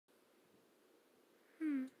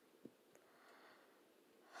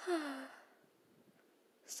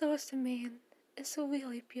so is the main is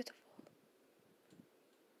really beautiful.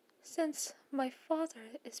 Since my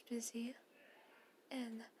father is busy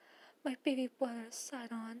and my baby brother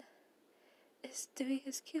Sidon is doing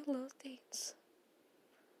his cute little things.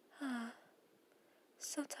 Ah,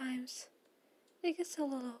 sometimes it gets a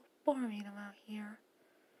little boring around here.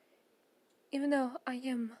 Even though I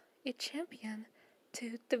am a champion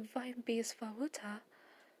to Divine Beast Varuta,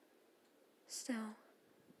 still,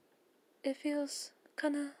 it feels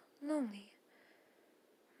kinda lonely.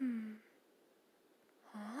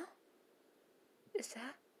 Huh? Is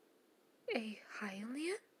that a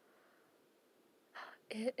Hylian?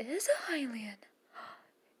 It is a Hylian!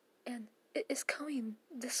 And it is coming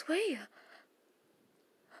this way.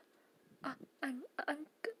 Uh, I'm, I'm,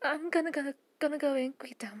 I'm gonna go and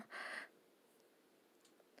greet them.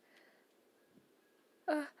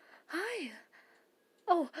 Hi!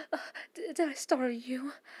 Oh, did I startle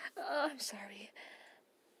you? I'm sorry.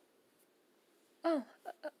 Oh,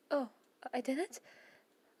 I didn't?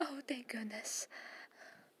 Oh, thank goodness.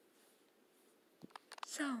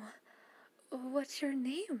 So, what's your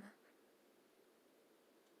name?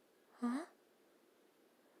 Huh?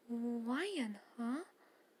 Ryan, huh?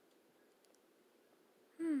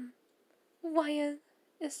 Ryan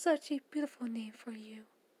is such a beautiful name for you.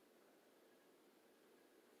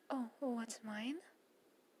 Oh, what's mine?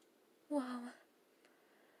 Well,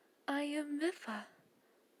 I am Mipha,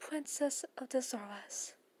 Princess of the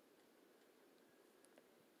Zoras.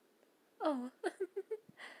 Oh,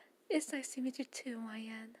 it's nice to meet you too,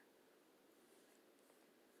 Ryan.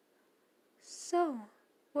 So,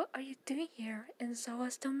 what are you doing here in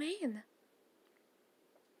Zora's domain?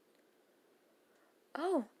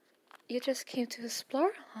 Oh, you just came to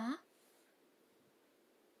explore, huh?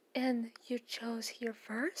 And you chose here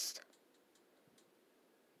first?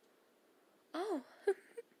 Oh,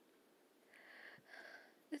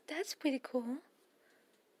 that's pretty cool.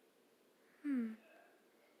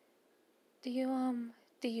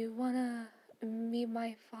 Do you wanna meet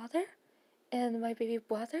my father and my baby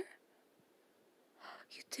brother?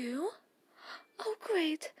 You do? Oh,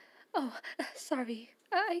 great. Oh, sorry.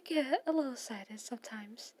 I get a little excited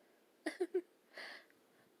sometimes.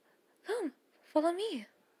 Come, follow me.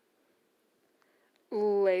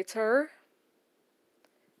 Later.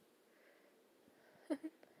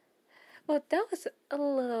 Well, that was a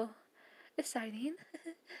little exciting.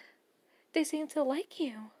 They seem to like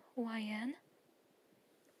you, YN.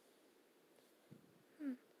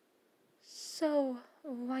 So,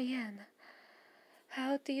 YN,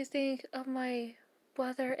 how do you think of my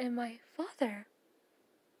brother and my father?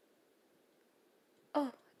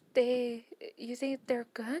 Oh, you think they're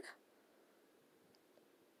good?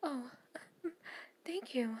 Oh,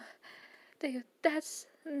 thank you. That's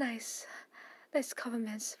nice. Nice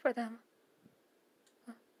compliments for them.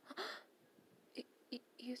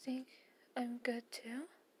 You think I'm good too?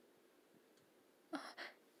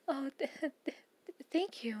 Oh,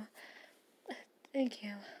 thank you. Thank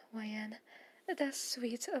you, YN. That's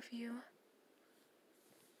sweet of you.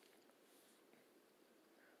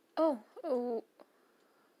 Oh,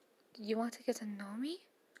 you want to get to know me?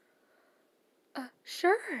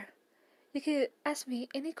 Sure. You could ask me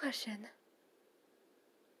any question.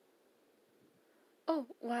 Oh,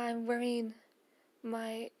 why I'm wearing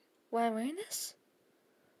this?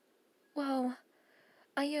 Well,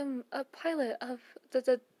 I am a pilot of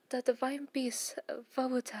the Divine Beast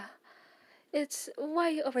Valuta. It's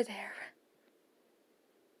way over there.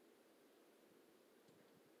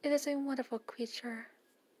 It is a wonderful creature.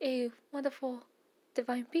 A wonderful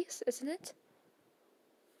divine beast, isn't it?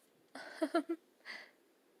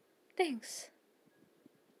 Thanks.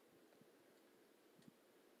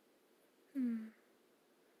 Hmm.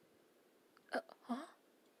 Huh?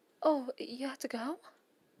 Oh, you have to go?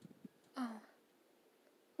 Oh.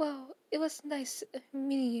 Well, it was nice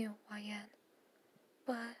meeting you, YN.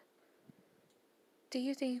 But do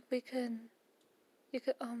you think you could,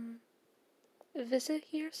 visit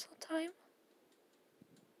here sometime?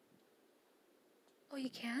 Oh, you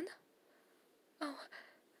can? Oh,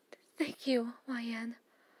 thank you, YN.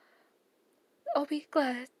 I'll be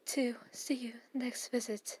glad to see you next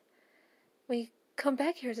visit. When you come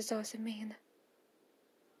back here to Zosa, Maine.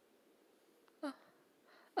 Oh,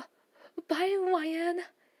 oh, bye, YN.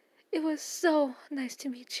 It was so nice to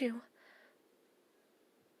meet you.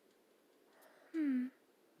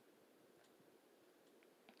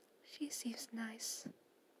 She seems nice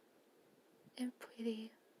and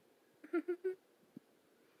pretty.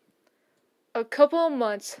 A couple of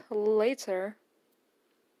months later.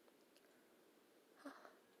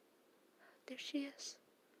 There she is.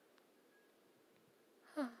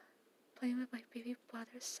 Huh. playing with my baby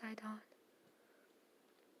brother's side on.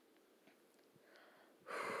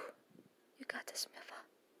 You got this, Mipha.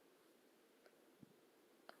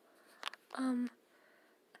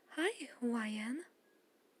 Hi, YN.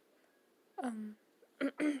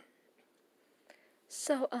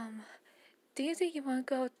 So, do you think you want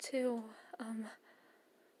to go to,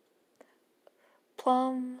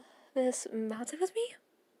 plumb this mountain with me?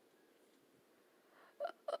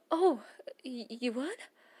 Oh, you would?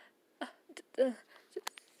 Uh,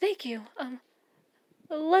 Thank you.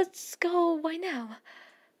 Let's go right now.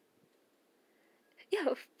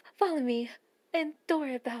 Yeah, follow me. And don't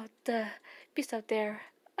worry about the beast out there.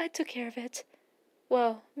 I took care of it.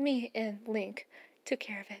 Well, me and Link took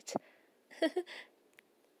care of it.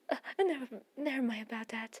 Never mind about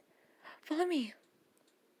that. Follow me.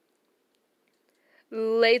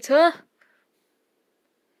 Later.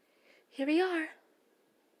 Here we are.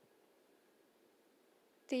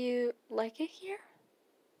 Do you like it here?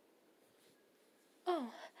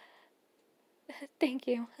 Oh, thank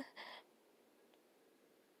you.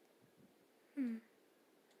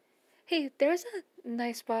 Hey, there's a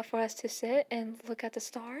nice spot for us to sit and look at the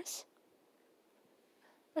stars.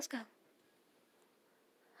 Let's go.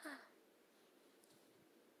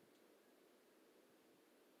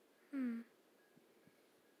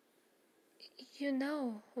 You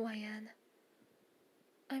know, YN,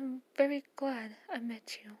 I'm very glad I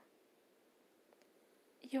met you.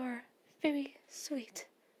 You're very sweet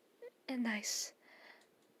and nice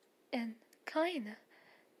and kind.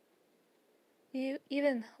 You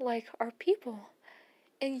even like our people,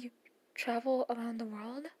 and you travel around the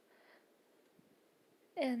world,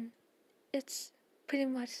 and it's pretty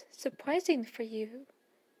much surprising for you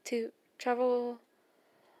to travel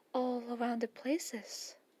all around the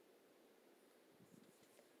places.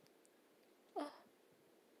 Oh,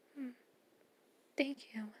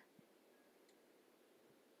 thank you.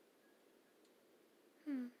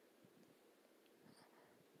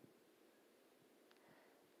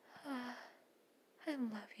 I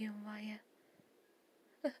love you, Maya.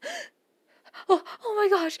 Oh my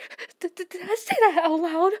gosh! Did I say that out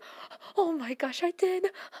loud? Oh my gosh, I did.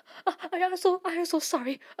 I am so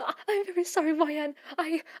sorry. I'm very sorry, Mayan.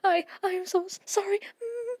 I am so sorry.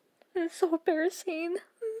 It's so embarrassing.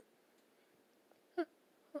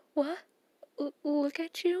 What? Look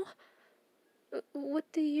at you? What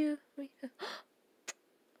do you mean?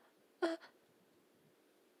 Uh,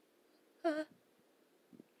 uh,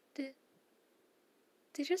 did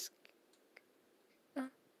you just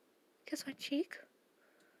kiss my cheek?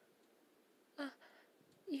 Uh,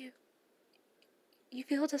 you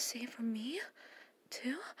feel the same for me,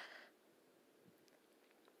 too?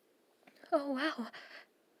 Oh wow.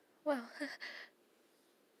 Well,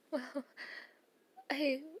 well,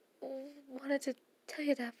 I wanted to tell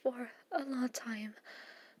you that for a long time,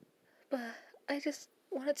 but I just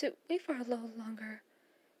wanted to wait for a little longer,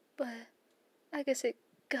 but I guess it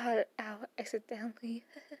got out accidentally.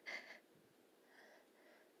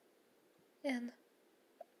 And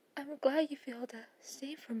I'm glad you feel the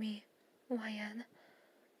same for me, YN.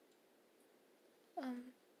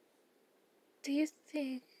 Do you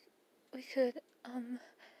think we could,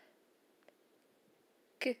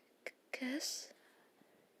 kiss?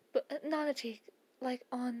 But not a cheek, like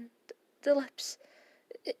on the lips.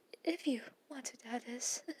 If you wanted, that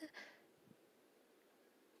is.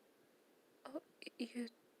 Oh, you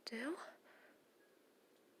do?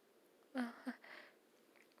 Uh,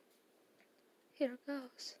 Here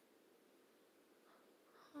goes.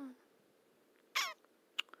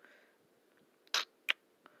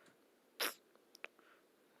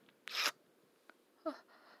 Oh,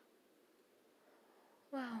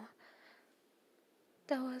 wow,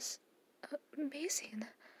 that was amazing.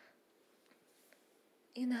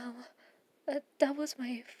 You know, that was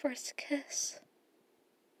my first kiss.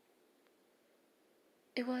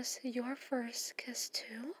 It was your first kiss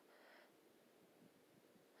too?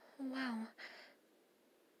 Wow.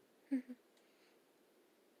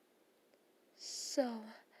 So,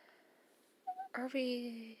 are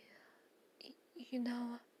we, you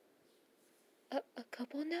know, a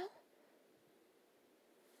couple now?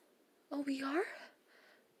 Oh, we are?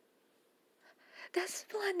 That's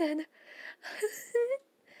splendid.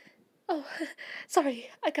 Oh, sorry,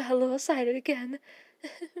 I got a little excited again.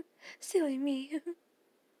 Silly me.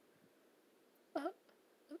 Uh,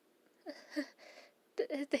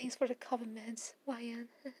 Thanks for the compliments, YN.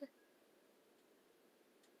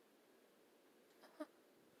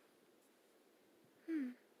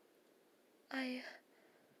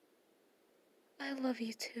 I love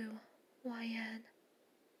you too, YN.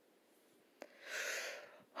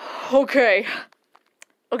 Okay,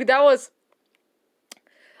 Okay, that was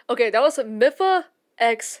a Mipha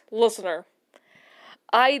X listener.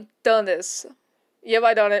 I done this. Yep,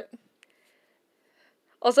 I done it.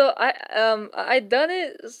 Also, I done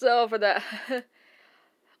it, so for that.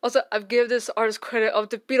 Also, I've given this artist credit of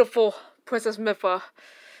the beautiful Princess Mipha.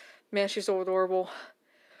 Man, she's so adorable.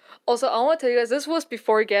 Also, I want to tell you guys, this was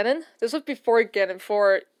before Ganon. This was before Ganon,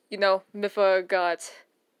 before, Mipha got,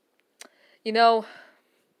 you know,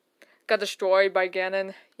 got destroyed by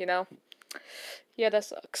Ganon, Yeah, that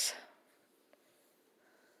sucks.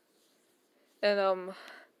 And,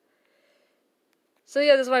 so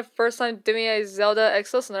yeah, this is my first time doing a Zelda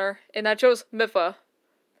X listener, and I chose Mipha.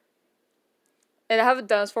 And I haven't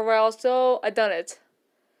done this for a while, so I done it.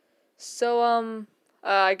 So,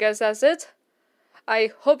 I guess that's it.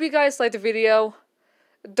 I hope you guys liked the video.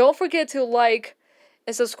 Don't forget to like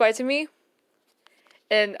and subscribe to me.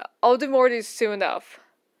 And I'll do more of these soon enough.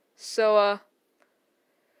 So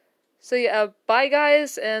yeah, bye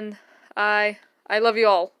guys, and I love you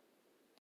all.